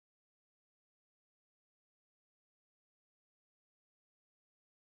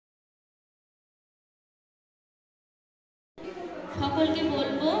সকলকে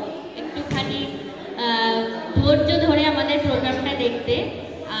বলবো একটুখানি ধৈর্য ধরে আমাদের প্রোগ্রামটা দেখতে।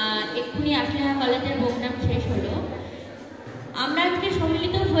 এক্ষুনি আসলেহা কলেজের প্রোগ্রাম শেষ হলো। আমরা আজকে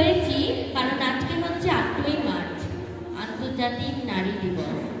সম্মিলিত হয়েছি কারণ আজকে হচ্ছে 8ই মার্চ, আন্তর্জাতিক নারী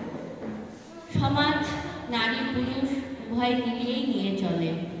দিবস। সমাজ নারী পুরুষ উভয় মিলিয়েই নিয়ে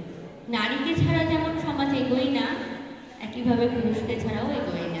চলে। নারীকে ছাড়া যেমন সমাজ এগোয় না, একইভাবে পুরুষকে ছাড়াও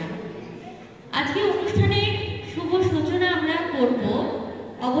এগোয় না। আজকে অনুষ্ঠানের শুভ সূচনা আমরা করব।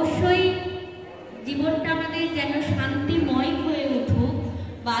 অবশ্যই জীবনটা আমাদের যেন শান্তিময় হয়ে উঠুক,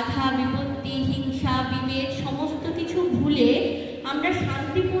 বাধা বিপত্তি হিংসা বিভেদ সমস্ত কিছু ভুলে আমরা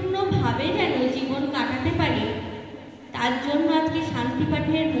শান্তিপূর্ণভাবে যেন জীবন কাটাতে পারি, তার জন্য আজকে শান্তি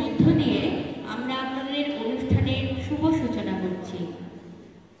পাঠের মধ্য দিয়ে আমরা আপনাদের অনুষ্ঠানের শুভ সূচনা করছি।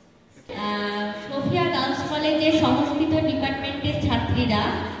 সোফিয়া গার্লস কলেজের সংস্কৃত ডিপার্টমেন্টের ছাত্রীরা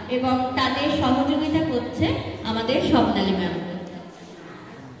এবং তাদের সহযোগিতা করছে আমাদের স্বপ্নালী ম্যাম।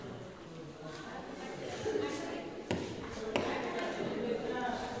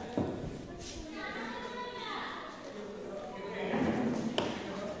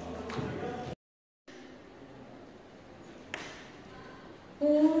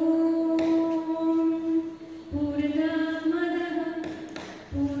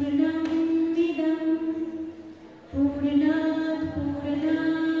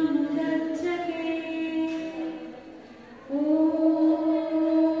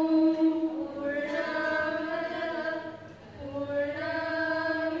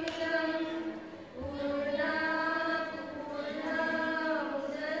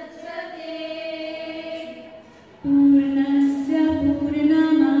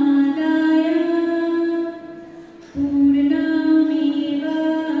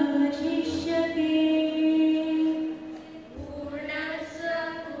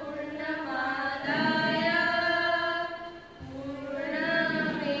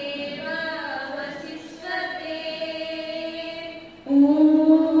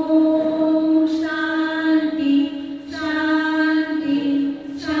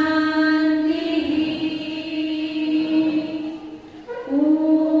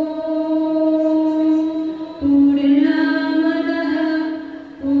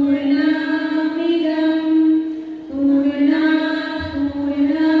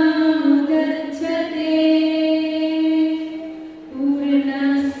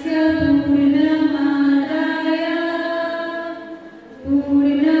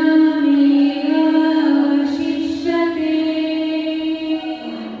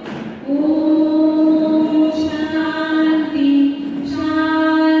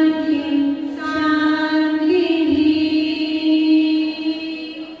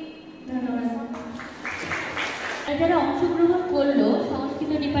 যারা অংশগ্রহণ করলো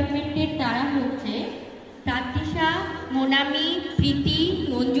সংস্কৃত ডিপার্টমেন্টের তারা হচ্ছে প্রার্থিষা, মোনামি, প্রীতি,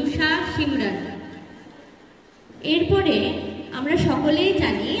 মঞ্জুষা, সিমরান। এরপরে আমরা সকলেই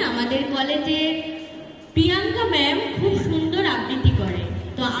জানি আমাদের কলেজের প্রিয়াঙ্কা ম্যাম খুব সুন্দর আবৃত্তি করে।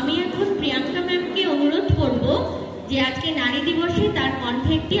 তো আমি এখন প্রিয়াঙ্কা ম্যামকে অনুরোধ করব যে আজকে নারী দিবসে তার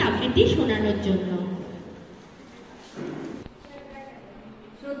কণ্ঠে একটি আবৃত্তি শোনানোর জন্য।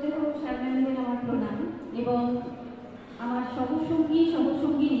 শ্রদ্ধেয় স্যারম্যামদের আমার প্রণাম এবং আমার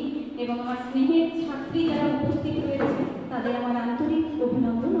সহসঙ্গিনী এবং আমার স্নেহের ছাত্রী যারা উপস্থিত হয়েছে তাদের আমার আন্তরিক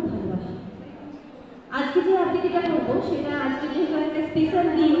অভিনন্দন ও ভালোবাসা। আজকে যে আবৃত্তিটা করবো সেটা আজকে যেহেতু একটা স্পেশাল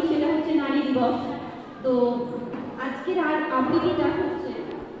দিন, সেটা হচ্ছে নারী দিবস। তো আজকের আবৃত্তিটা হচ্ছে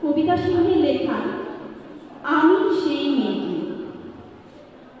কবিতা সিংহের লেখা আমি সেই মেয়েটি।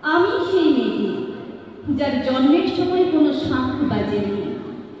 আমি সেই মেয়েটি যার জন্মের সময় কোনো শাঁখ বাজেনি,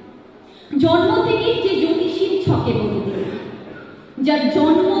 জন্ম থেকেই যে জ্যোতিষীর ছকে বন্দী, যার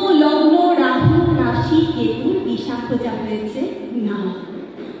জন্ম লগ্ন রাহু রাশি কেতুর বিশাখজা হয়েছে না,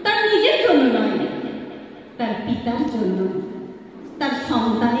 তার নিজের জন্য নয়, তার পিতার জন্য, তার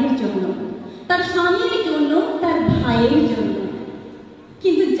সন্তানের জন্য, তার স্বামীর জন্য, তার ভাইয়ের জন্য।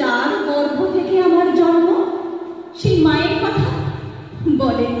 কিন্তু যার গর্ভ থেকে আমার জন্ম, সেই মায়ের কথা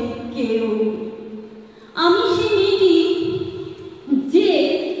বলেনি কেউ। আমি সেই মেয়েটি যে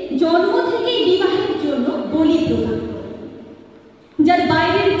জন্ম থেকেই বিবাহের জন্য বলি প্রদান, যার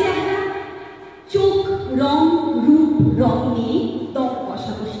বাইরের চেহারা চোখ রং রূপ রং নিয়ে দর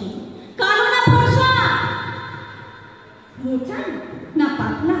কষাকষি, কালো না ফর্সা, মোটা না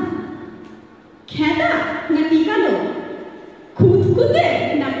পাতলা, খেদা না টিকালো, খুঁতখুঁতে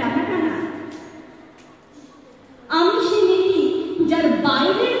না টানা টানা। আমি সেই মেয়েটি যার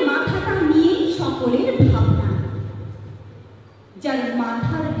বাইরের মাথাটা নিয়ে সকলের ভাবনা, যার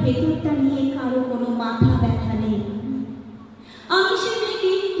মাথার ভেতরটা নিয়ে কারো কোনো মাথা ব্যথা নেই। আমি সেই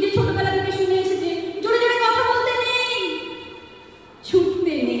মেয়েটি যে ছোটবেলা থেকে শুনে এসেছে জোরে জোরে কথা বলতে নেই,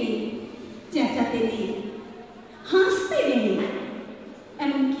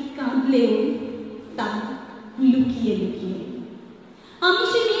 থাকলেও তা লুকিয়ে লুকিয়ে। আমি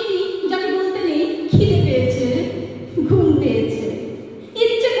সে মেয়েটি যাকে বলতে নেই খিদে পেয়েছে, ঘুম পেয়েছে,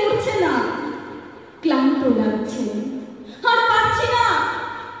 ইচ্ছে করছে না, ক্লান্ত লাগছে, আর পারছি না,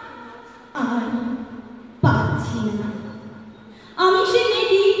 আর পারছি না। আমি সে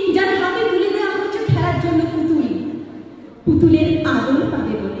মেয়েটি যার হাতে তুলে দেওয়া হচ্ছে খেলার জন্য পুতুল, পুতুলের আদর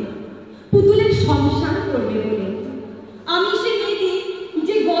পাবে বলে, পুতুলের সংসার করবে বলে। আমি সে মেয়েটি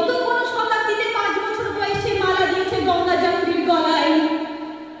যে গত কোনো শতাব্দীতে 5 বছর বয়সে মালা দিয়েছে গঙ্গা জামুরির গলায়,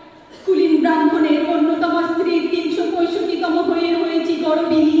 কুলীন ব্রাহ্মণের অন্যতম স্ত্রীর 365তম হয়ে হয়েছি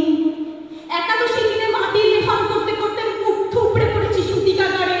গর্বিণী। একাদশী দিনে মাটির লেখন করতে করতে মুখ থুবড়ে পড়েছি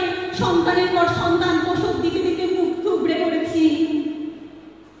সুতিকাগারে, সন্তানের পর সন্তান প্রসব দিতে দিতে মুখ থুবড়ে পড়েছি,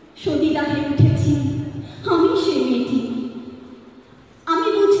 সতীদাহে উঠেছি। আমি সে মেয়েটি। আমি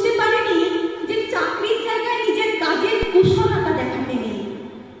বুঝতে পারিনি যে চাকরির জায়গায় নিজের কাজের কুশলতা দেখাতে নেই।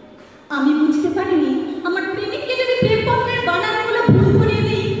 আমি বুঝতে পারিনি আমার প্রেমিককে যদি প্রেমপত্রের বানানগুলো ভুল ধরিয়ে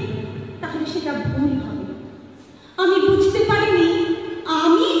দিই তাহলে সেটা ভুল হবে। আমি বুঝতে পারিনি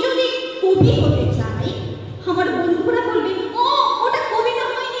আমি যদি কবি হতে চাই আমার বন্ধুরা বলবে, ও ওটা কবিতা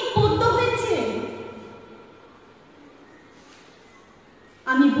হয়নি, পদ্য হয়েছে।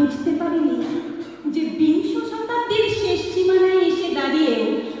 আমি বুঝতে পারিনি যে 20 শতাব্দীর শেষ সীমানায় এসে দাঁড়িয়ে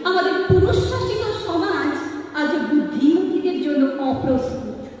আমাদের পুরুষ শাসিত সমাজ আজ বুদ্ধিমতীদের জন্য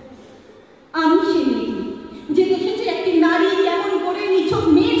অপ্রস্তুত। আমি সে মেয়েটি যে দেখেছে একটি নারী কেমন করে নিছক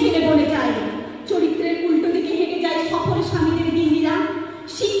মেয়ে ছেলে বলে যায়, চরিত্রের উল্টো দিকে হেঁটে যায় সফল স্বামীদের গিন্নিরা,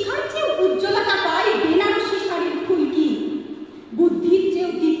 শিক্ষার চেয়েও উজ্জ্বলতা পায় বেনারসি শাড়ির ফুলকি, বুদ্ধির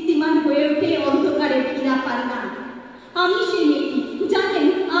চেয়েও দীপ্তিমান হয়ে ওঠে অন্ধকারের হীরা পান্না। আমি সে মেয়েটি, জানেন,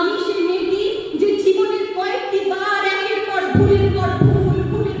 আমি সে মেয়েটি যে জীবনের কয়েকটি বার একের পর ভুলের পর ভুল,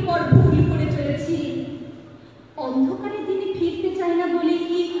 ভুলের পর ভুল করে চলেছি। অন্ধকারের দিনে ফিরতে চাই না বলে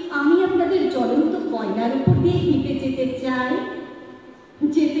কি আমি আপনাদের জ্বলন্ত কয়লার উপর দিয়ে হেঁটে যেতে চাই?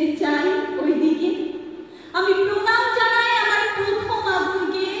 যেতে চাই ওই দিকে। আমি প্রণাম জানাই আমার প্রথম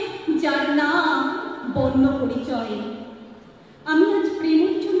আগুনকে, যার নাম বর্ণ পরিচয়। আমি আজ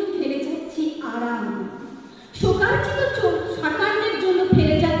প্রেমের জন্য ফেলে যাচ্ছি আরাম, শোকার্জিত সাকান্যের জন্য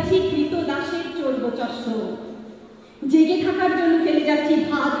ফেলে যাচ্ছি কৃতদাসের চর্বচস্য, জেগে থাকার জন্য ফেলে যাচ্ছি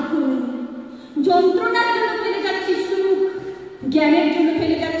ভাত ঘুম, যন্ত্রণার জন্য ফেলে যাচ্ছি সুখ, জ্ঞানের জন্য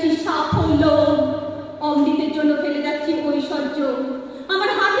ফেলে যাচ্ছি সাফল্য, অমৃতের জন্য ফেলে যাচ্ছি ঐশ্বর্য। আমার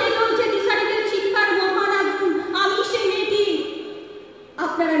হাতে জ্বলছে দিশারিদের শিক্ষার মহান আগুন। আমি সে মেয়েটি।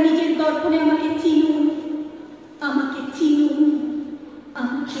 আপনারা নিজের দর্পণে আমাকে চিনুন, আমাকে চিনুন,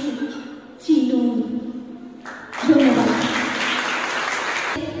 আমাকে চিনুন। ধন্যবাদ।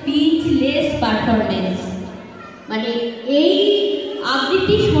 স্পিচলেস পারফরমেন্স, মানে এই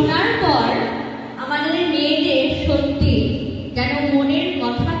আবৃত্তি শোনার পর আমাদের মেয়েদের সত্যি যেন মনের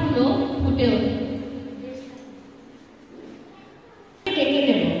কথাগুলো ফুটে ওঠে। ডেকে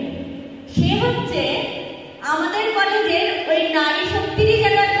নেব, সে হচ্ছে আমাদের কলেজের ওই নারী শক্তিরই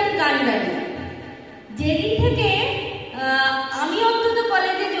যেন একদম কান্ডারি। যেদিন থেকে আমি অন্তত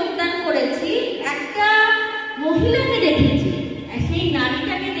কলেজে যোগদান করেছি একটা মহিলাকে দেখেছি, সেই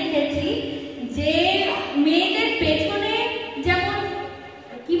নারীটাকে দেখেছি যে মেয়েদের পেছনে যেমন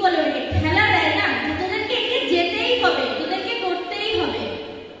কি বলে খেলা দেয় না, যে তোদেরকে একে যেতেই হবে, তোদেরকে করতেই হবে।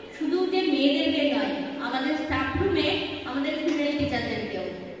 শুধু যে মেয়েদেরকে নয়, আমাদের স্টাফ রুমে আমাদের ফিমেল টিচারদেরকেও।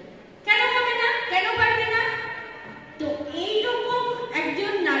 কেন হবে না, কেন পারবে না? তো এইরকম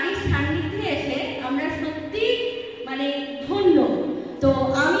একজন নারীর সান্নিধ্যে এসে আমরা সত্যি মানে ধন্য। তো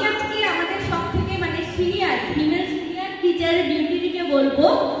আমি আজকে আমাদের সব থেকে মানে সিনিয়র ফিমেল সিনিয়র টিচার বিউটিকে বলবো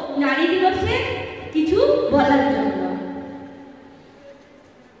নারী দিবসে কিছু বলার জন্য।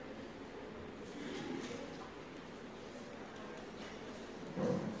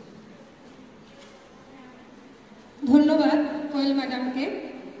 ধন্যবাদ কোয়েল ম্যাডামকে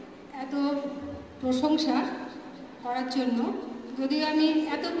এত প্রশংসা করার জন্য। যদিও আমি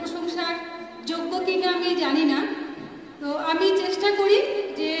এত প্রশংসার যোগ্য কিনা আমি জানি না, তো আমি চেষ্টা করি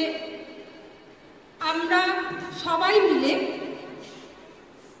যে আমরা সবাই মিলে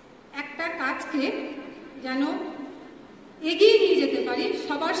একটা কাজকে যেন এগিয়ে নিয়ে যেতে পারি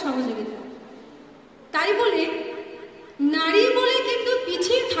সবার সহযোগিতা। তাই বলে নারী বলে কিন্তু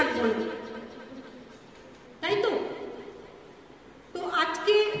পিছিয়ে থাকবো না, তাই তো? তো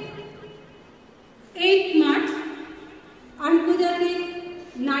আজকে 8 মার্চ আন্তর্জাতিক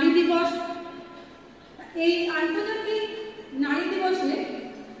নারী দিবস। এই আন্তর্জাতিক নারী দিবসে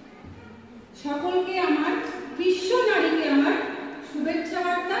সকলকে আমার, বিশ্ব নারীকে আমার শুভেচ্ছা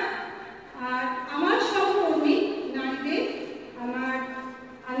বার্তা। আর আমার সহকর্মী নারীদের আমার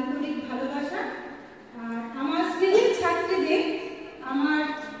আন্তরিক ভালোবাসা। আর আমার স্নেহের ছাত্রীদের আমার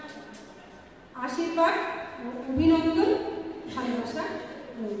আশীর্বাদ ও অভিনন্দন, ভালোবাসা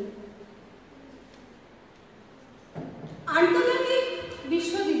রইল। আন্তর্জাতিক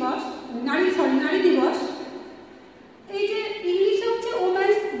বিশ্ব দিবস, নারী দিবস, এই যে ইংলিশে হচ্ছে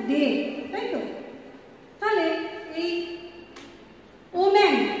ওম্যানস ডে, তাই তো? তাহলে এই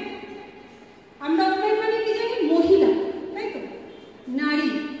ওম্যান, আমরা ওম্যান মানে কি জানি? মহিলা, তাই তো? নারী।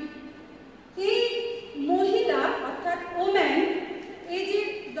 এই মহিলা অর্থাৎ ওম্যান, এই যে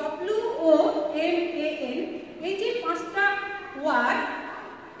WOMAN, এই যে 5টা ওয়ার্ড,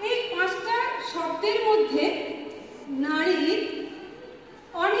 এই 5টা শব্দের মধ্যে নারীর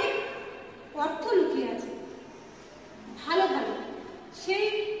অনেক অর্থ লুকিয়ে আছে। ভালো ভালো, সেই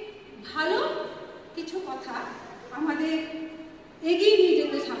ভালো কিছু কথা আমাদের এগিয়ে নিয়ে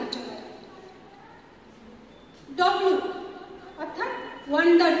যেতে সাহায্য করে। W অর্থাৎ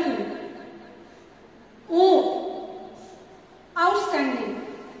wonderful, O outstanding,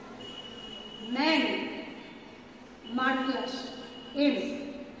 man marvellous, M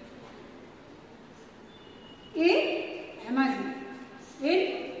A amazing, এর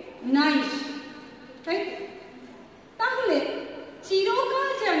নাইস, তাই তো? তাহলে চিরকাল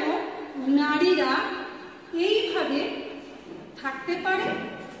যেন নারীরা এইভাবে থাকতে পারে,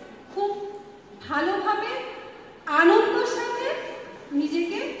 খুব ভালোভাবে আনন্দের সাথে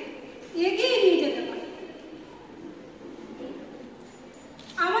নিজেকে এগিয়ে নিয়ে যেতে পারে।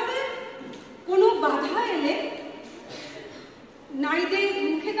 আমাদের কোনো বাধা এলে নারীদের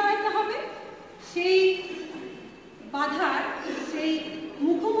মুখে দাঁড়াতে হবে, সেই বাধার সেই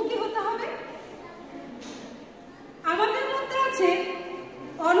মুখোমুখি হতে হবে। আমাদের মধ্যে আছে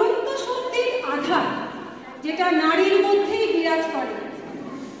অনন্ত শক্তির আধার, যেটা নারীর মধ্যেই বিরাজ করে।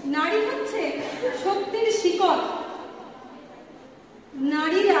 নারী হচ্ছে শক্তির শিকড়।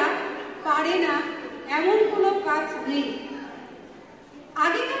 নারীরা পারে না এমন কোনো কাজ নেই।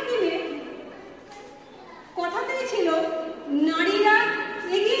 আগেকার দিনে কথাতেই ছিল নারীরা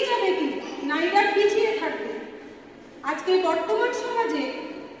এগিয়ে যাবে কি, নারীরা পিছিয়ে থাকবে। আজকে বর্তমান সমাজে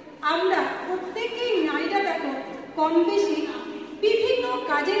আমরা প্রত্যেকেই নারীরা দেখো কম বেশি বিভিন্ন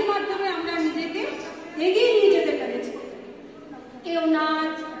কাজের মাধ্যমে আমরা নিজেকে এগিয়ে নিয়ে যেতে পেরেছি। কেউ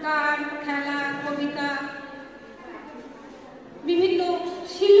নাচ, গান, খেলা, কবিতা, বিভিন্ন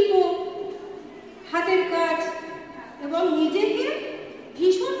শিল্প, হাতের কাজ এবং নিজেকে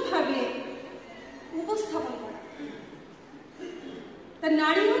ভীষণভাবে উপস্থাপন করা। তা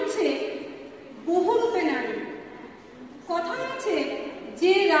নারী হচ্ছে বহুরূপে নারী। কথায় আছে,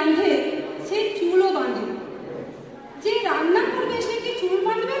 যে রাঁধে সে চুলও বাঁধে। যে রান্না করবে সে কি চুল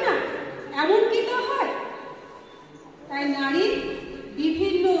বাঁধবে না? এমন কি তা হয়? তাই নারীর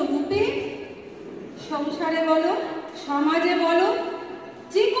বিভিন্ন রূপে সংসারে বলো, সমাজে বলো,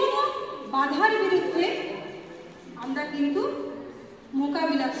 যে কোনো বাধার বিরুদ্ধে আমরা কিন্তু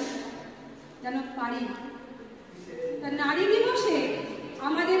মোকাবিলা করি যেন পারি। তা নারী দিবসে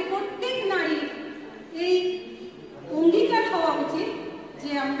আমাদের প্রত্যেক নারীর এই অঙ্গীকার হওয়া উচিত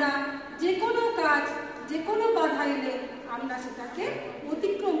যে আমরা যে কোনো কাজ, যে কোনো বাধা এলে আমরা সেটাকে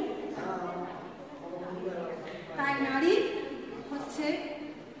অতিক্রম করি। তাই নারী হচ্ছে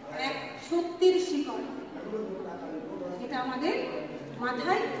এক শক্তির শিকড়, এটা আমাদের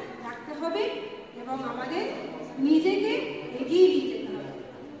মাথায় রাখতে হবে এবং আমাদের নিজেকে এগিয়ে নিয়ে যেতে হবে।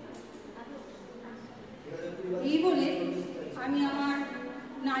 এই বলে আমি আমার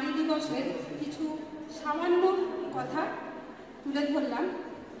নারী দিবসের কিছু সামান্য কথা তুলে ধরলাম।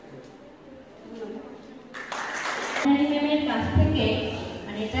 ম্যামের কাছ থেকে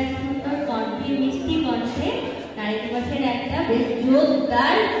মানে এটা সুন্দর কণ্ঠে, মিষ্টি কণ্ঠে নারী দিবসের একটা বেশ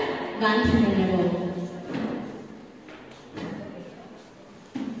জোরদার গান শুনে নেব।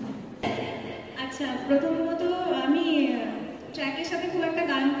 আচ্ছা, প্রথমত আমি ট্র্যাকের সাথে খুব একটা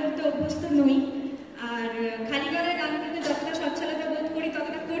গান করতে অভ্যস্ত নই, আর খালি গলায় গান করতে যতটা সচ্ছলতা বোধ করি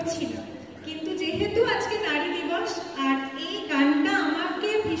ততটা করছি না। কিন্তু যেহেতু আজকে নারী দিবস আর এই গানটা আমাকে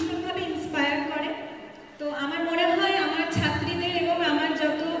ভীষণভাবে ইন্সপায়ার করে, তো আমার মনে হয় আমার ছাত্রীদের এবং আমার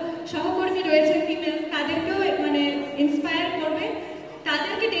যত সহকর্মী রয়েছে ফিমেল, তাদেরকেও মানে ইন্সপায়ার করবে।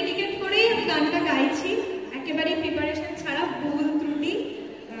 তাদেরকে ডেডিকেট করেই আমি গানটা গাইছি, একেবারেই প্রিপারেশন ছাড়া, ভুল ত্রুটি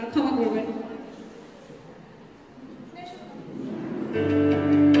ক্ষমা করবেন।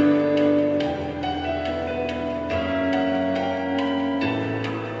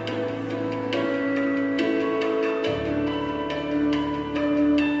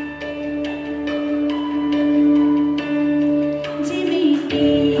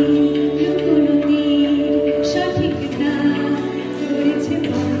 সঠিক না করেছে,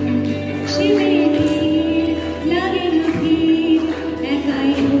 সে মেয়েটি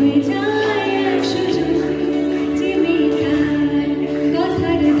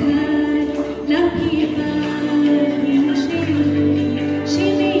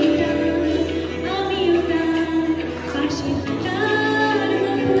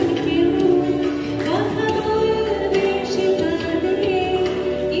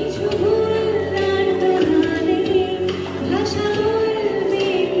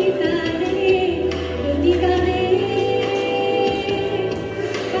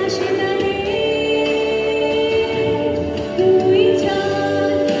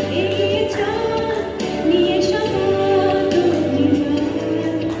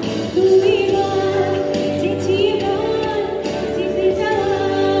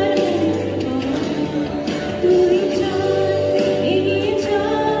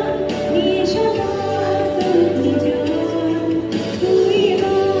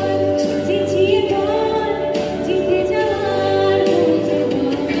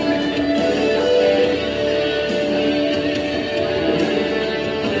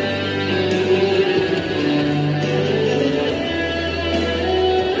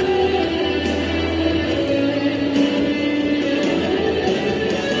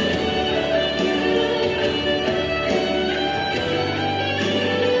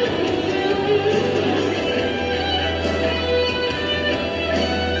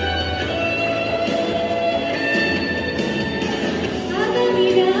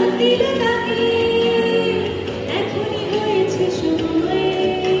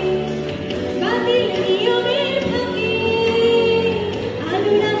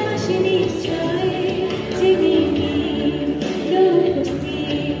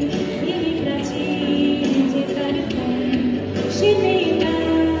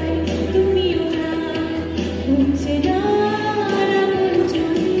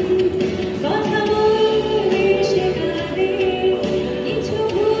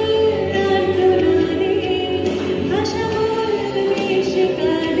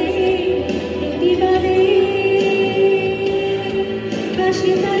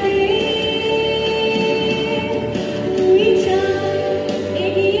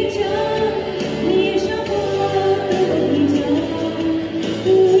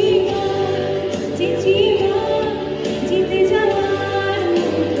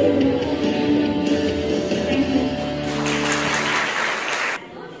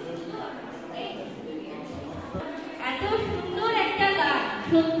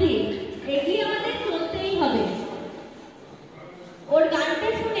সত্যি এগিয়ে আমাদের চলতেই হবে। ওর গানটা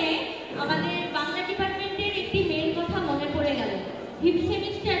শুনে আমাদের বাংলা ডিপার্টমেন্টের একটি মেয়ের কথা মনে পড়ে গেল। 5th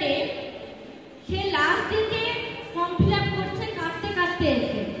সেমিস্টারে সে লাস্ট ডেতে ফর্ম ফিল আপ করছে কাঁদতে কাঁদতে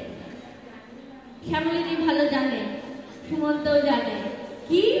এসে। শ্যামলীদি ভালো জানে, সুমন্তও জানে,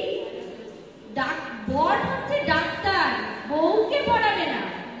 কি বর হচ্ছে ডাক্তার, বউকে পড়াবে না।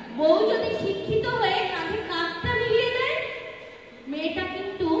 বউ যদি শিক্ষিত হয়ে কাঁধে কাঁধটা মিলিয়ে দেয়, মেয়েটা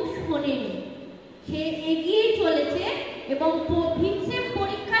কিন্তু শোনেনি, সে এগিয়ে চলেছে এবং 5th সেম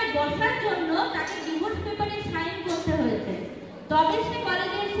পরীক্ষায় বসার জন্য তাকে ডিভোর্স পেপারে সাইন করতে হয়েছে। তবে সে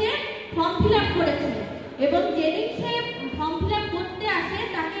কলেজে এসে ফর্ম ফিল আপ করেছে এবং যেদিন সে ফর্ম ফিল আপ করতে আসে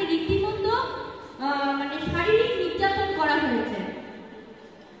তাকে রীতিমতো মানে শারীরিক নির্যাতন করা হয়েছে।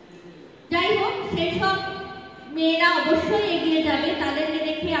 যাই হোক, সেসব মেয়েরা অবশ্যই এগিয়ে যাবে, তাদেরকে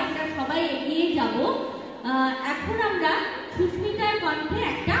দেখে আমরা সবাই এগিয়ে যাব। এখন আমরা সুস্মিতার কণ্ঠে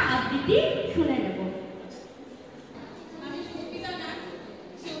একটা আবৃত্তি শুনে নেব। আমি সুস্মিতা নাথ,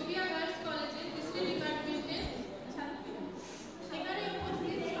 সোফিয়া গার্লস কলেজের হিস্ট্রি ডিপার্টমেন্টের ছাত্রী। সেখানে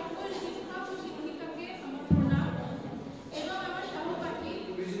উপস্থিত সকল শিক্ষক ও শিক্ষিকাকে আমার প্রণাম এবং আমার সহপাঠী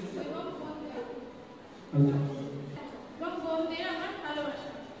এবং বোনদের আমার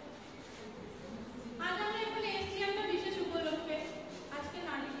ভালোবাসা। আজ আমরা এখানে এসেছি একটা বিশেষ উপলক্ষে, আজকে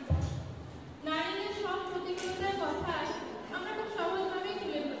নারী দিবস। নারীদের সব প্রতিকূলতার কথা আমরা খুব সহজভাবেই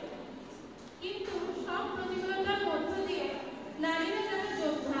তুলে ধরি, কিন্তু সব প্রতিকূলতার মধ্য দিয়ে নারীরা যেন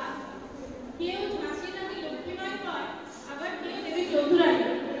যোদ্ধা। কেউ ঝাঁসি রানী লক্ষ্মীবাই হয়, আবার কেউ দেবী চৌধুরানী।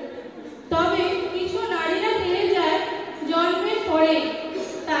 তবে কিছু নারীরা হেরে যায় জন্মের পরে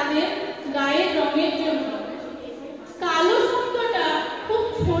তাদের গায়ের রঙের জন্য। কালো শব্দটা খুব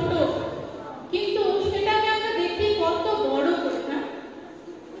ছোট, কিন্তু সেটাকে আমরা দেখি কত বড় করে না।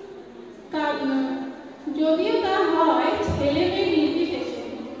 যদিও তা হয় ছেলে মেয়ে নির্বিশেষে।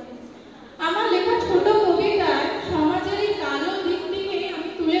 আমার লেখা ছোট কবিতায় সমাজের এই কালো দিকটিকে আমি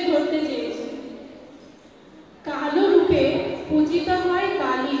তুলে ধরতে চেয়েছি। কালো রূপে পূজিত হয়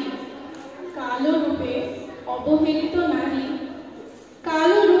কালী, কালো রূপে অবহেলিত নারী,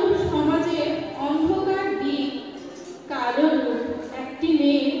 কালো রূপ সমাজের অন্ধকার দিক, কালো রূপ একটি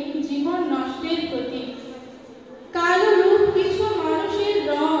মেয়ের জীবন নষ্টের প্রতীক, কালো রূপ কিছু মানুষের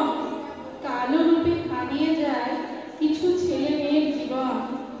রং, কালো রূপে হারিয়ে যায় কিছু ছেলে মেয়ের জীবন।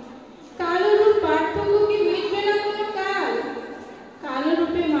 কালো রূপ পার্থক্য কি মিটবে না কোনো কাল? কালো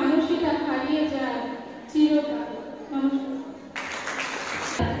রূপে মানুষেরা হারিয়ে যায় চিরকাল।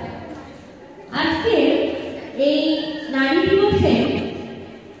 আজকে এই নারী দিবসে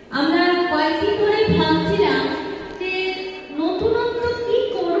আমরা কয়েকদিন ধরে ভাবছিলাম যে নতুনত্ব কি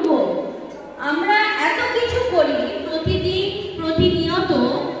করব। আমরা এত কিছু করি প্রতিদিন প্রতিনিয়ত,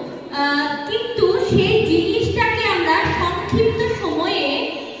 কিন্তু সেই জিনিসটাকে আমরা সংক্ষিপ্ত সময়ে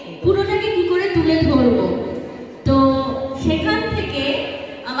পুরোটাকে কি করে তুলে ধরব। তো সেখান থেকে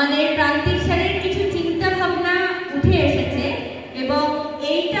আমাদের প্রান্তিক স্যারের কিছু চিন্তা ভাবনা উঠে এসেছে এবং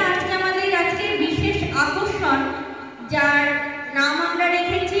এইটা আজকে আমাদের আজকের বিশেষ আকর্ষণ, যার নাম আমরা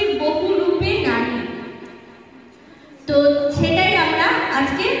রেখেছি বহুরূপে নারী। তো সেটাই আমরা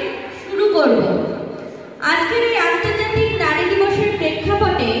আজকে শুরু করব। আজকের এই আন্তর্জাতিক নারী দিবসের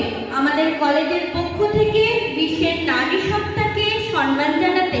প্রেক্ষাপটে আমাদের কলেজের পক্ষ থেকে বিশ্বের নারী সত্তাকে সম্মান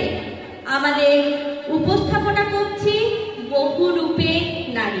জানাতে আমাদের উপস্থাপনা করছি বহুরূপে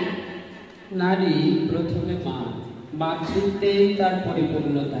নারী। নারী প্রথমে মা, মাতৃত্বেই তার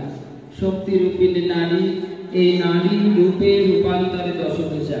পরিপূর্ণতা। শক্তিরূপিণী নারী, এই নারী রূপে রূপান্তরে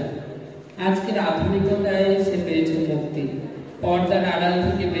দশভূজা। আজকের আধুনিকতায় সে পেয়েছে মুক্তি। পর্দার আড়াল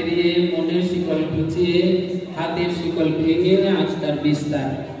থেকে বেরিয়ে মনের শিকল ঘুচিয়ে হাতের শিকল ভেঙে আজ তার বিস্তার।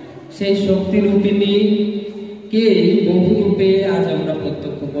 সেই শক্তিরূপিণী কে বহুরূপে আজ আমরা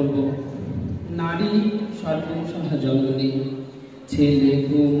প্রত্যক্ষ করব। নারী সর্বসহা জননী, ছেলে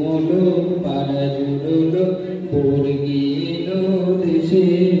ঘুমলো পাড়া জুড়লো ভোর গিয়েল দেশে,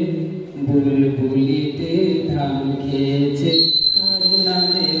 বুলবুলিতে ধান খেয়েছে খাজনা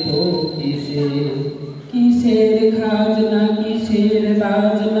দেব কিসে, কিসের খাজনা কিসের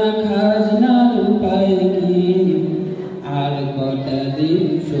বাজনা, খাজনার উপায় কি, আর কটা দিন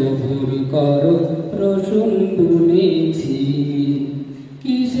সবুর করো রসুন বুনেছি,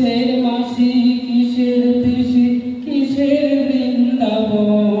 কিসের মাসি কিসের পিসি কিসের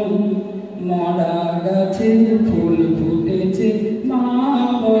বৃন্দাবন, মরা গাছে ফুল ফুটে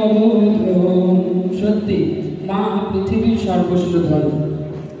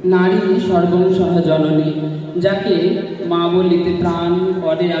নারী সর্বংসহ জননী, যাকে মা বলিতে প্রাণ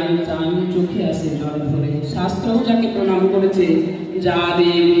করে আমি চান, চোখে আসে জল ভরে। শাস্ত্রও যাকে প্রণাম করেছে, যা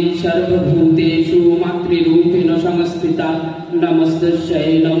দেবী সর্বভূতেষু মাতৃরূপেণ সংস্থিতা,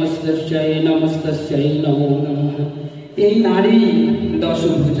 নমস্তস্যৈ নমস্তস্যৈ নমস্তস্যৈ নমো নমঃ। এই নারী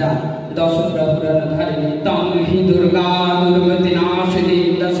দশভুজা, দশ প্রহরণ ধারিণী, তং হি দুর্গা দুর্গতি নাশিনী,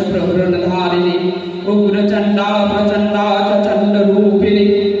 দশ প্রহরণ ধারিণী, উগ্রচণ্ডা প্রচণ্ডা চ চণ্ড রূপিণী।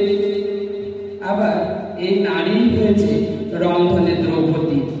 আবার এই নারী হয়েছে রন্ধনে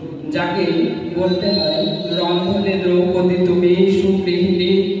দ্রৌপদী, যাকে বলতে হয় রন্ধনে দ্রৌপদী তুমি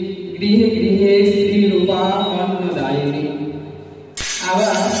সুগৃহিণী, গৃহে গৃহে শ্রী রূপা অন্নদায়িনী।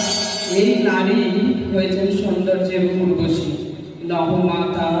 আবার এই নারী হয়েছেন সৌন্দর্যের পূর্বশী, নহ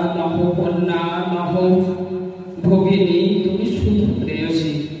মাতা নহ কন্যা নহ ভগিনী, তুমি শুধু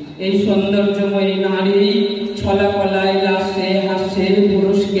প্রেয়সী। এই সৌন্দর্যময়ী নারী ছলাকলায় লাসে হাসে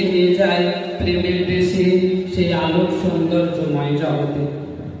পুরুষকে নিয়ে যায় প্রেমের দেশে, সেই আলোক সৌন্দর্যময় জগতে।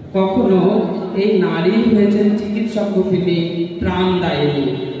 কখনো এই নারী হয়েছেন চিকিৎসক রূপিণী, প্রাণদায়িনী,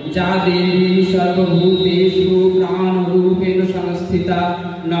 যা দেবী সর্বভূতেষু প্রাণ রূপেণ সংস্থিতা,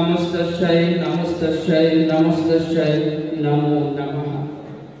 নমস্তস্যৈ নমস্তস্যৈ নমস্তস্যৈ নমো নমঃ।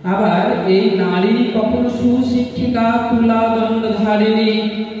 আবার এই নারী কখনো সুশিক্ষিকা, তুলা দণ্ডধারিণী,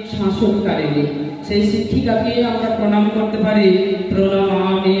 শাসনকারিণী, সেই শিক্ষিকাকে আমরা প্রণাম করতে পারি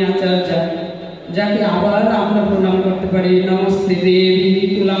প্রণমামি আচার্য, যাকে আবার আমরা প্রণাম করতে পারি নমস্তে দেবী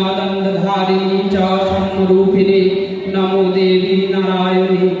তুলা দণ্ডধারিণী চ সম্যরূপিণী, নমো দেবী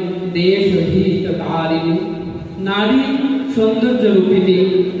নারায়ণী দেশহিতকারিণী। নারী সৌন্দর্য রূপিণী,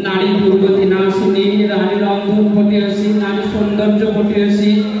 নারী দুর্গতি নাশিনী, নারী রন্ধন পটিয়সী, নারী সৌন্দর্য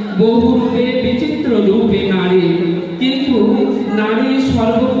পটিয়সী, বহু রূপে বিচিত্র রূপে নারী। কিন্তু নারী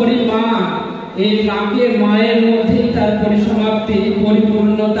সর্বোপরি মা। এই মাকে, মায়ের মধ্যেই তার পরিসমাপ্তি,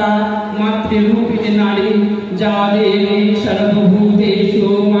 পরিপূর্ণতা। মাতৃরূপিণী নারী, যা দেবী সর্বভূতেষু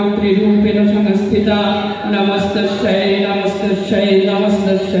মাতৃরূপেণ সংস্থিতা, নমস্তস্যৈ নমস্তস্যৈ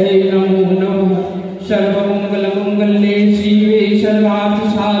নমস্তস্যৈ নমো নমঃ। सर्वमंगल मंगल्ये शिवे सर्वार्थ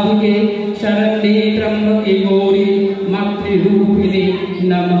साधिके शरण्ये त्र्यंबके गौरी मातृरूपिणे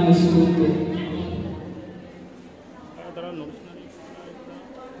नमस्ते।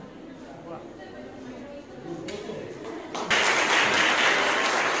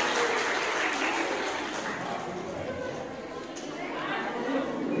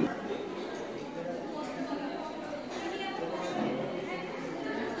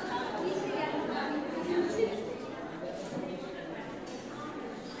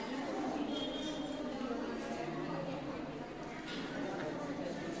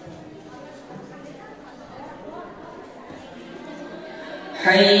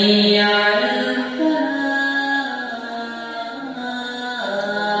 حي على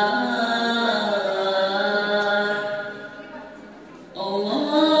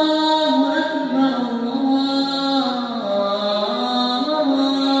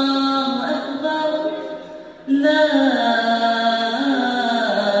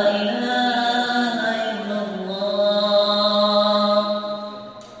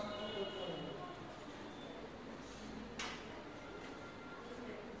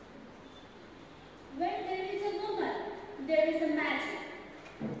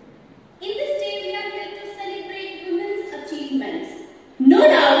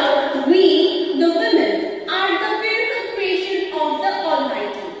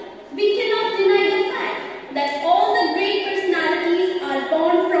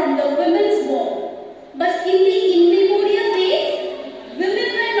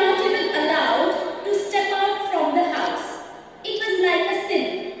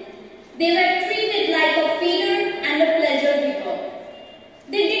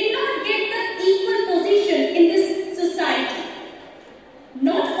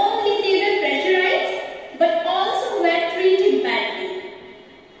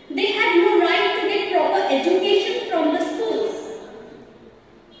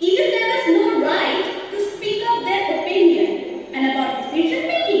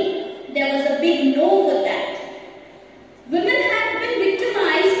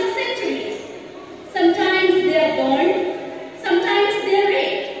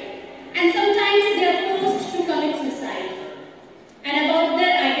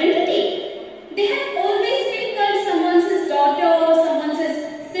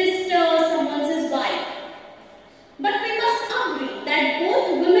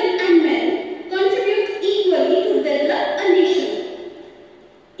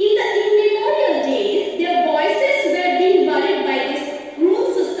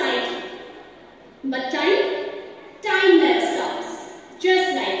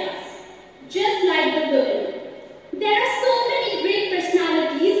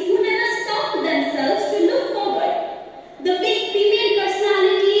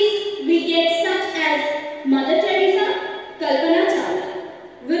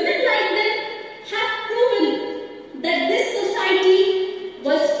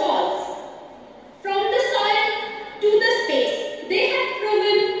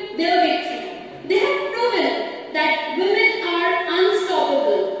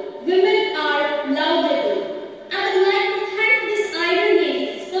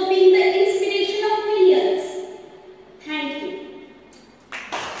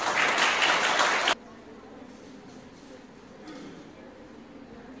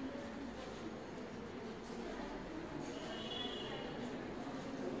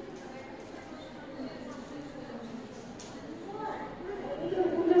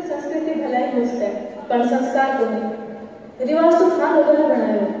પણ સંસ્કાર કોની? રિવાજ તો ખાન વગર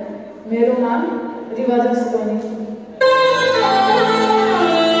બનાવ્યો. મેરું નામ રિવાજ કોની?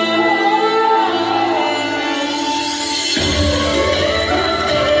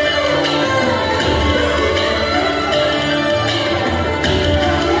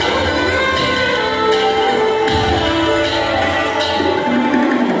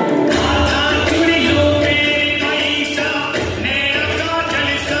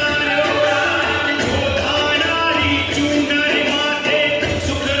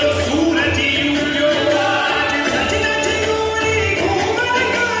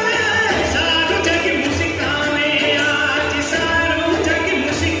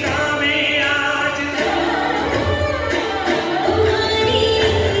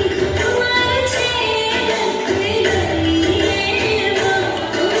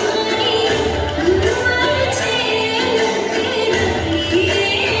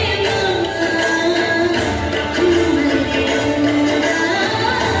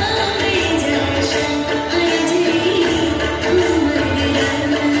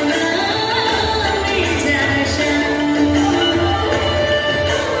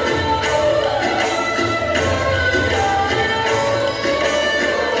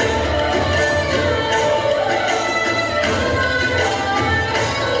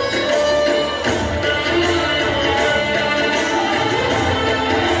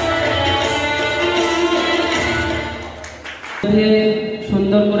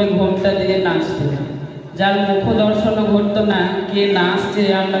 সুন্দর করে ঘোমটা দিয়ে নাচতো, যার মুখ দর্শনও ঘটতো না, কে নাচছে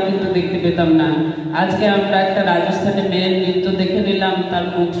আমরা কিন্তু দেখতে পেতাম না। আজকে আমরা একটা রাজস্থানী মেয়ের নৃত্য দেখে নিলাম, তার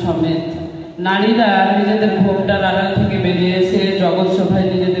মুখ সমেত। নারীরা নিজেদের ঘোমটার আড়াল থেকে বেরিয়ে এসে জগৎ সভায়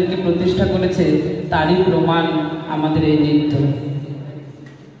নিজেদেরকে প্রতিষ্ঠা করেছে, তারই প্রমাণ আমাদের এই নৃত্য।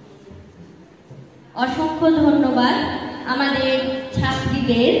 অসংখ্য ধন্যবাদ আমাদের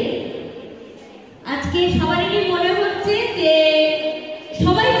ছাত্রীদের। আজকে সবারই মনে হচ্ছে যে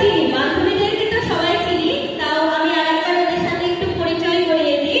সবাই চিনি, বান্ধবীদেরকে তো সবাই চিনি, তাও আমি আরেকবার ওদের সাথে একটু পরিচয়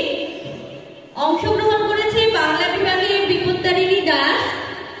করিয়ে দিই। অংশগ্রহণ করেছে বাংলা বিভাগের বিপত্তারিণী দাস,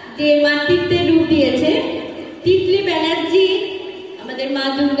 যে মাতৃত্বের রূপ দিয়েছে। তিতলি ব্যানার্জি আমাদের মা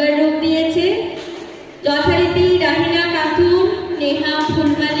দুর্গার রূপ দিয়েছে। যথারীতি রাহিনা খাতুন, নেহা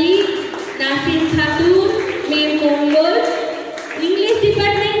ফুলমালি, নাসির খাতুন, মেম মঙ্গল। ইংলিশ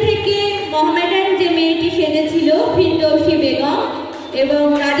ডিপার্টমেন্ট থেকে মোহামেডান যে মেয়েটি সেজেছিল ফিরদৌসী বেগম, এবং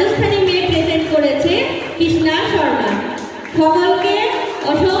রাজস্থানী মেয়ে প্রেজেন্ট করেছে কৃষ্ণা শর্মা। সকলকে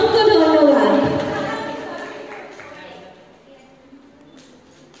অসংখ্য ধন্যবাদ।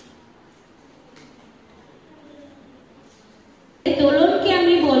 দোলনকে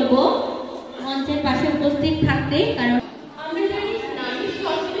আমি বলবো মঞ্চের পাশে উপস্থিত থাকতে, কারণ আমরা জানি নারী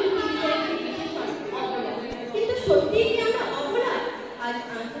কিন্তু সত্যিই কি আমরা অবলা? আজ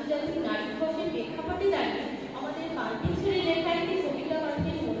আন্তর্জাতিক নারী দিবসের প্রেক্ষাপটে দাঁড়িয়ে আমাদের পান্ডিত ছেড়ে লেখা একটি কবিতা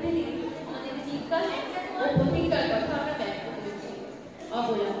পাঠের মধ্যে দিয়ে আমাদের জিজ্ঞাসা ও প্রতিজ্ঞার কথা আমরা ব্যক্ত করেছি।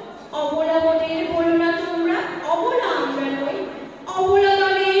 অবলা অবলা বনের বলো না তোমরা, অবলা আমরা নই। অবলা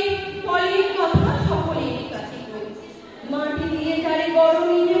দলে ফলের কথা সকলের কাছে কই। মাটি দিয়ে তারে বড়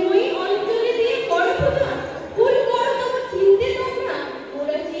নিজে মই, অঞ্চলে দিয়ে বড় পূজা। ফুল করো তোমার চিনতে তোমরা,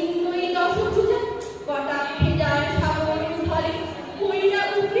 ওরা চিহ্নই দশভুজা। কটাক্ষে যার সাগর ধরে মহিলা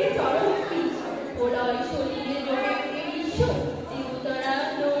উপরে চরম পিছ। ওরাই শরীরে জোরে বিশ্ব, দেবতারা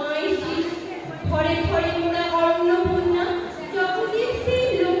তোমায় শীষ। ঘরে ঘরে মোরা অন্নপূর্ণা, জগতের সেই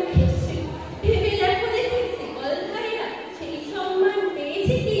লক্ষ্মী শ্রী। ভেবে দেখো দেখেছি কলধারেরা সেই সম্মান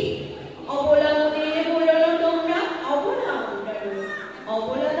পেয়েছে কি? অবলা মোদের বলো না তোমরা, অবলা আমরা নই।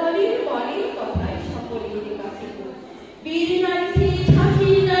 অবলা দলের বলের কথায় সকলের কাছে কই। বীর নারী সেই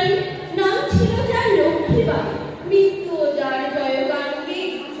ঝাঁসির নারী, নাম ছিল যার লক্ষ্মীবাই। মৃত্যু যার জয়গানকে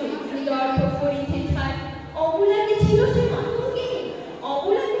শত্রু দর্প করিতে ছায়। অবলাকে ছিল সে মাতঙ্গিনী,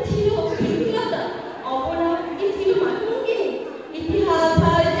 অবলাকে ছিল অভিলতা, অবলাকে ছিল মাতঙ্গিনী। ইতিহাস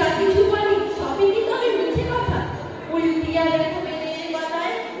আর যা কিছু বলি সবই কি তবে মিছে কথা? উল্টিয়া রেখা বেদের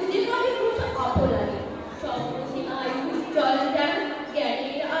পাতায় খুঁজে পাবে কোথা অবলাকে। সব প্রতিমায় উজ্জ্বল যান জ্ঞানী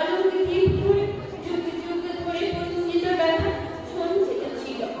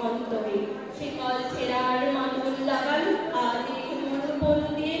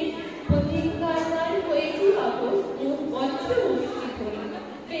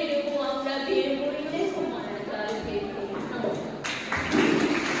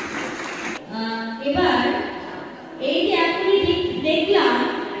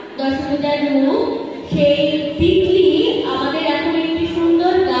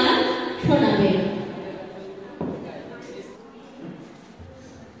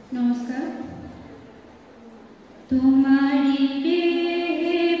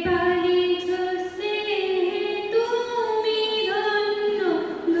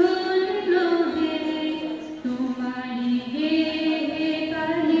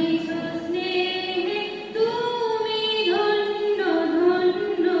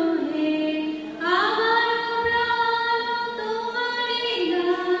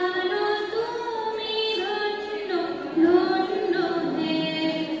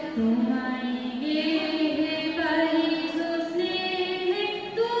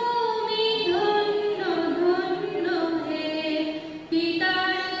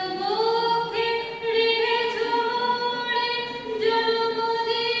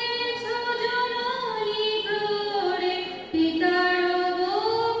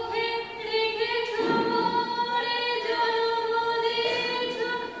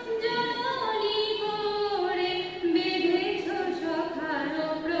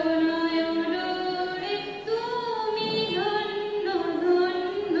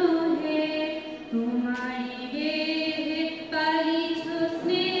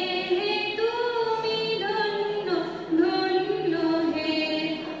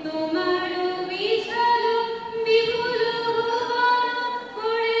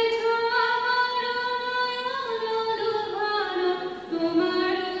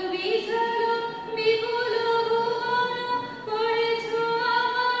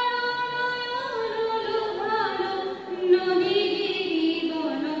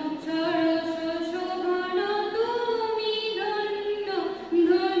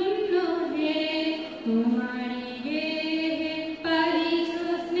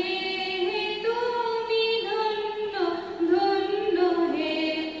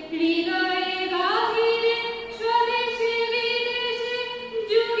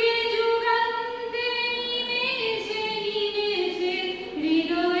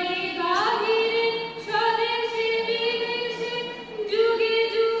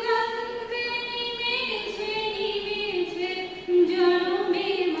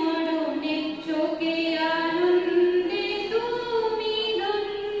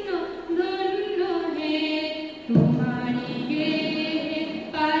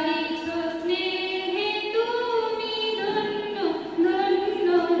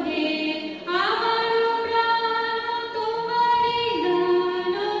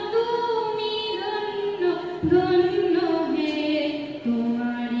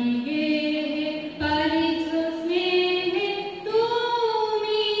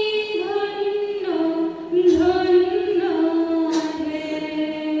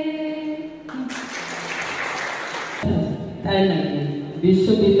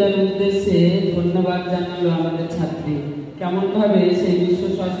বিশ্ববিদ্যালয়ের উদ্দেশ্যে ধন্যবাদ জানালো আমাদের ছাত্রী। কেমন ভাবে সেই বিশ্ব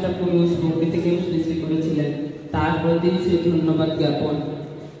স্রষ্টা পুরুষ প্রকৃতিকে সৃষ্টি করেছিলেন তার প্রতি সেই ধন্যবাদ জ্ঞাপন।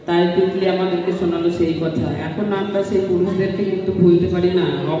 তাই তিতলি আমাদেরকে শোনালো সেই কথা। এখন আমরা সেই পুরুষদেরকে কিন্তু ভুলতে পারি না,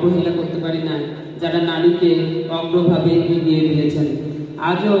 অবহেলা করতে পারি না, যারা নারীকে অগ্রভাবে এগিয়ে দিয়েছেন।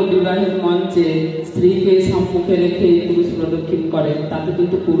 আজও বিবাহের মঞ্চে স্ত্রীকে সম্মুখে রেখে পুরুষ প্রদক্ষিণ করে, তাতে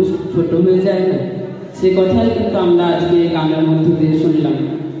কিন্তু পুরুষ ছোট হয়ে যায় না। সে কথাই কিন্তু আমরা আজকে এই গানের মধ্য দিয়ে শুনলাম।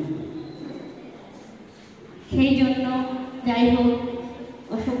 সেই জন্য যাই হোক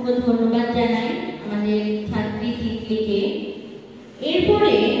অসংখ্য ধন্যবাদ জানাই আমাদের ছাত্রী তিতলিকে।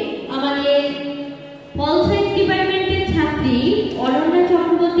 এরপরে আমাদের পল সায়েন্স ডিপার্টমেন্টের ছাত্রী অনন্যা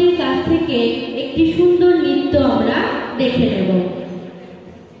চক্রবর্তীর কাছ থেকে একটি সুন্দর নৃত্য আমরা দেখে নেব।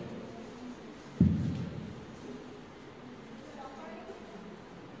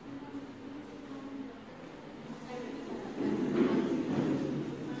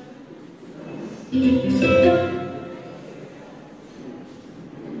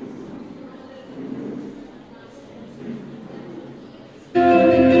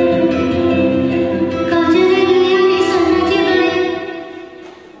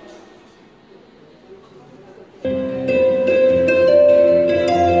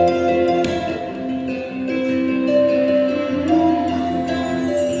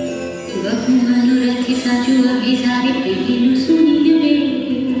 Sacu avisar e pedir no sunil de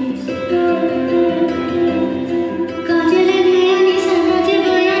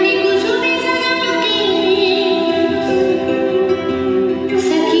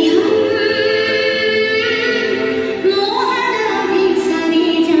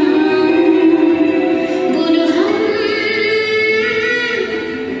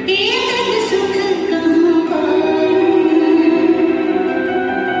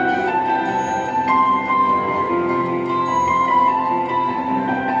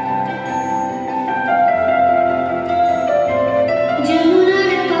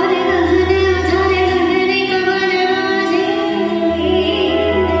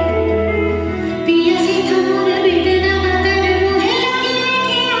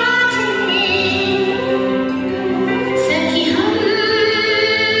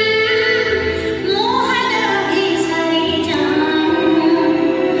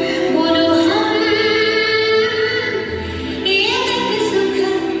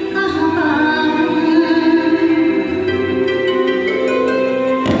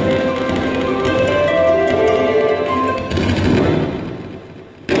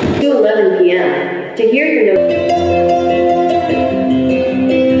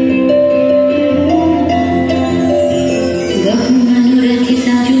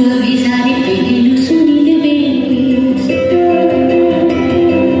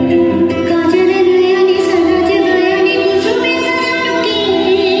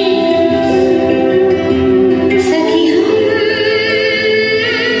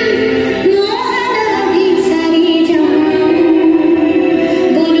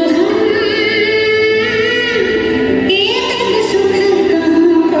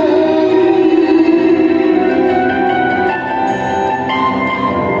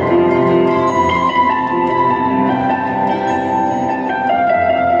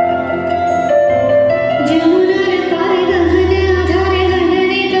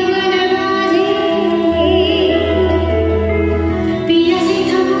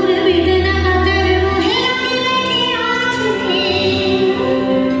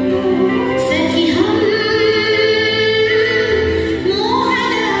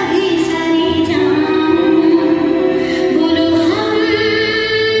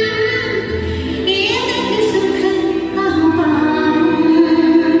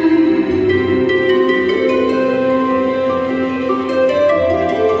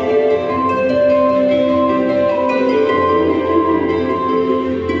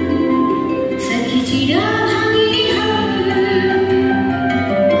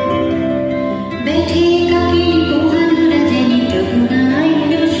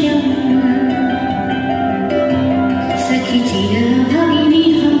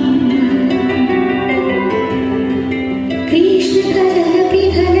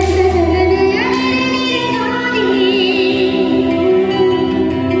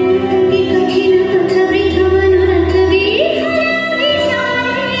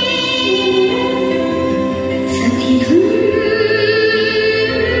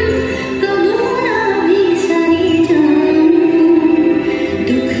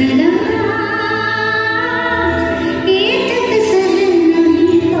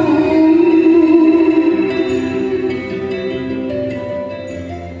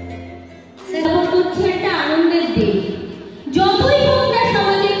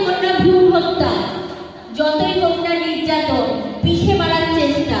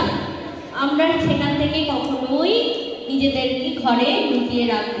সেখান থেকে কখনোই নিজেদেরকে ঘরে লুকিয়ে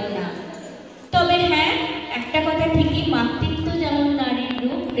রাখবো না। তবে হ্যাঁ, একটা কথা ঠিকই, মাতৃত্ব যেমন নারীর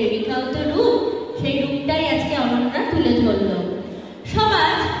রূপ, প্রেমিকাও তো রূপ, সেই রূপটাই আজকে অনন্যা তুলে ধরল।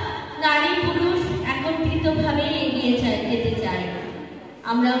 সমাজ নারী পুরুষ একত্রিতভাবে এগিয়ে যেতে চায়।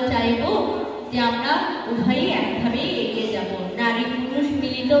 আমরাও চাইব যে আমরা উভয়ই একভাবেই এগিয়ে যাব, নারী পুরুষ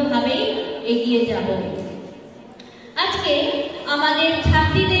মিলিতভাবেই এগিয়ে যাব। আজকে আমাদের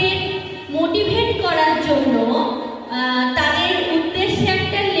ছাত্রীদের মোটিভেট করার জন্য তাদের উদ্দেশ্যে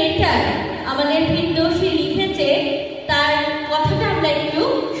একটা লেটার আমাদের ফিরদৌসী লিখেছে, তার কথাটা আমরা একটু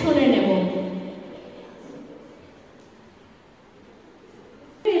শুনে নেব।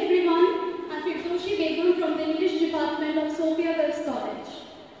 Everyone, I'm Firdausi Begum from the English Department of Sophia Wells College.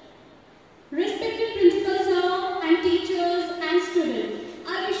 Respected Principal Sir and teachers and students,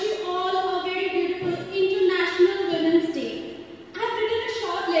 I wish you all a very beautiful International Women's Day. I've written a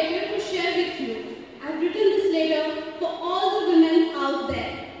short letter to share with you. I've written this letter for all the women out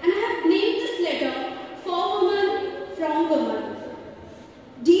there, and I have named this letter For Woman, From Woman.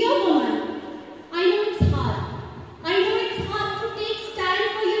 Dear woman, I know it's hard. I know it's hard to take stand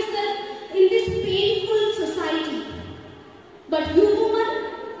for yourself in this painful society. But you woman,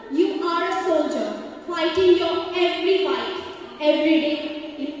 you are a soldier, fighting your every fight, every day,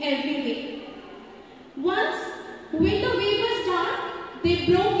 in every way. Once, when the way was dark, they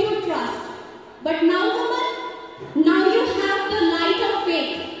broke your trust. But now woman, now you have the light of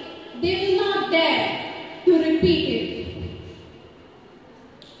faith. They will not dare to repeat it.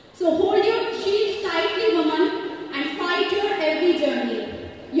 So hold your shield tightly woman and fight your every journey.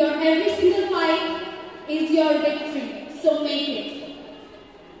 Your every single fight is your victory, so make it.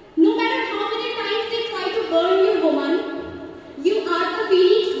 No matter how many times they try to burn you woman, you are the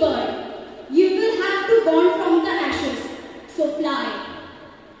phoenix bird. You will have to burn from the ashes, so fly.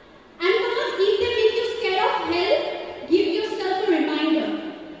 And woman, if they make you scared of hell, give yourself a reminder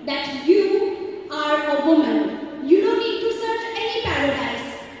that you are a woman. You don't need to search any paradise.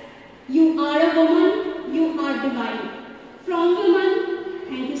 You are a woman, you are divine. From woman,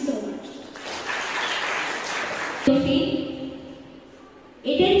 thank you so much.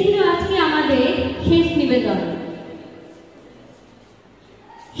 এটাই ছিল আজকে আমাদের শেষ নিবেদন।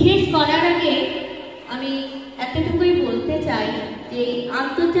 শেষ করার আগে আমি এতটুকুই বলতে চাই যে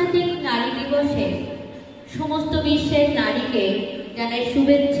আন্তর্জাতিক নারী দিবসে সমস্ত বিশ্বের নারীকে জানাই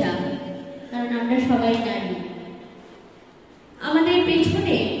শুভেচ্ছা, কারণ আমরা সবাই নারী। আমাদের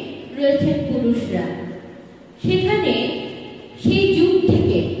পেছনে রয়েছেন পুরুষরা। সেখানে সেই যুগ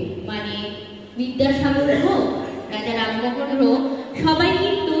থেকে, মানে বিদ্যাসাগর হোক, রাজা রামমোহন হোক, সবাই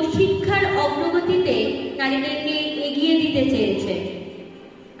কিন্তু শিক্ষার অগ্রগতিতে নারীদেরকে এগিয়ে দিতে চেয়েছে।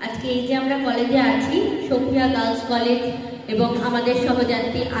 আজকে এই যে আমরা কলেজে আছি, সোফিয়া গার্লস কলেজ এবং আমাদের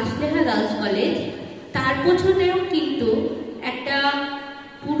সহযাত্রী আসলেহা গার্লস কলেজ, তার পেছনেও কিন্তু একটা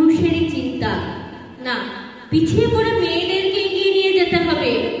পুরুষেরই চিন্তা, না পিছিয়ে পড়ে মেয়েদেরকে এগিয়ে নিয়ে যেতে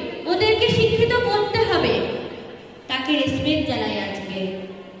হবে, ওদেরকে শিক্ষিত করতে হবে। তাকে রেসপেক্ট জানাই আজকে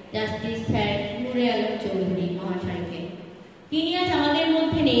জাস্টিস স্যার নূরে আলম চৌধুরী মহাশয়কে। তিনি আজ আমাদের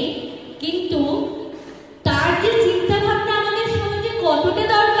মধ্যে নেই, কিন্তু তার যে চিন্তা ভাবনা আমাদের সমাজে কতটা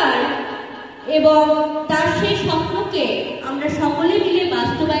দরকার এবং তার সেই স্বপ্নকে আমরা সকলে মিলে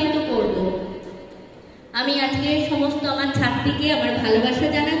বাস্তবায়িত করব। আমি আজকে সমস্ত আমার ছাত্রীকে আমার ভালোবাসা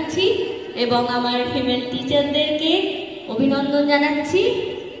জানাচ্ছি এবং আমার ফিমেল টিচারদেরকে অভিনন্দন জানাচ্ছি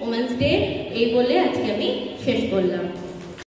ওমেন্স ডে, এই বলে আজকে আমি শেষ করলাম।